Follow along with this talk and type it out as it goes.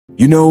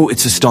You know,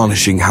 it's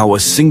astonishing how a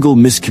single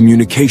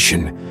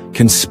miscommunication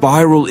can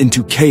spiral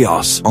into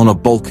chaos on a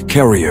bulk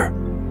carrier.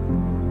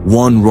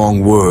 One wrong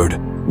word,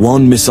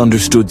 one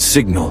misunderstood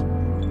signal,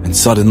 and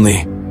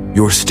suddenly,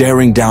 you're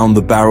staring down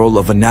the barrel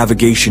of a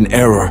navigation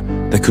error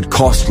that could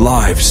cost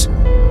lives.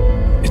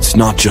 It's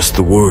not just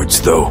the words,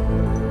 though.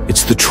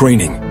 It's the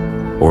training,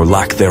 or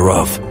lack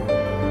thereof.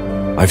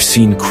 I've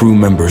seen crew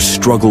members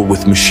struggle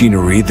with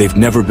machinery they've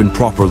never been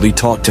properly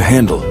taught to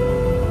handle.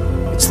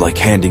 It's like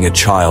handing a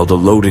child a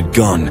loaded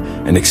gun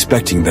and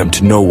expecting them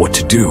to know what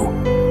to do.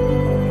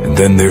 And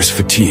then there's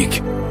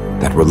fatigue,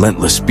 that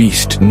relentless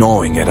beast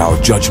gnawing at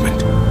our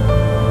judgment.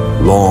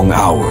 Long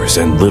hours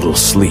and little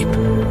sleep.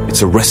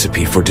 It's a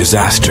recipe for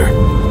disaster.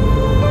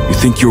 You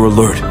think you're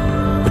alert,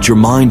 but your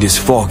mind is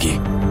foggy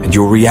and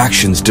your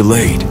reactions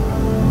delayed.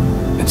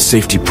 And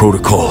safety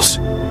protocols,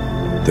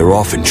 they're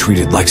often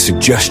treated like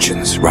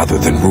suggestions rather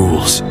than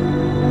rules.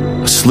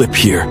 A slip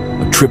here,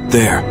 a trip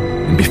there,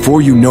 and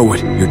before you know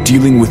it, you're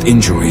dealing with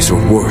injuries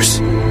or worse.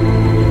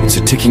 It's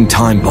a ticking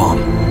time bomb,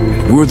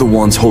 and we're the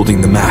ones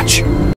holding the match.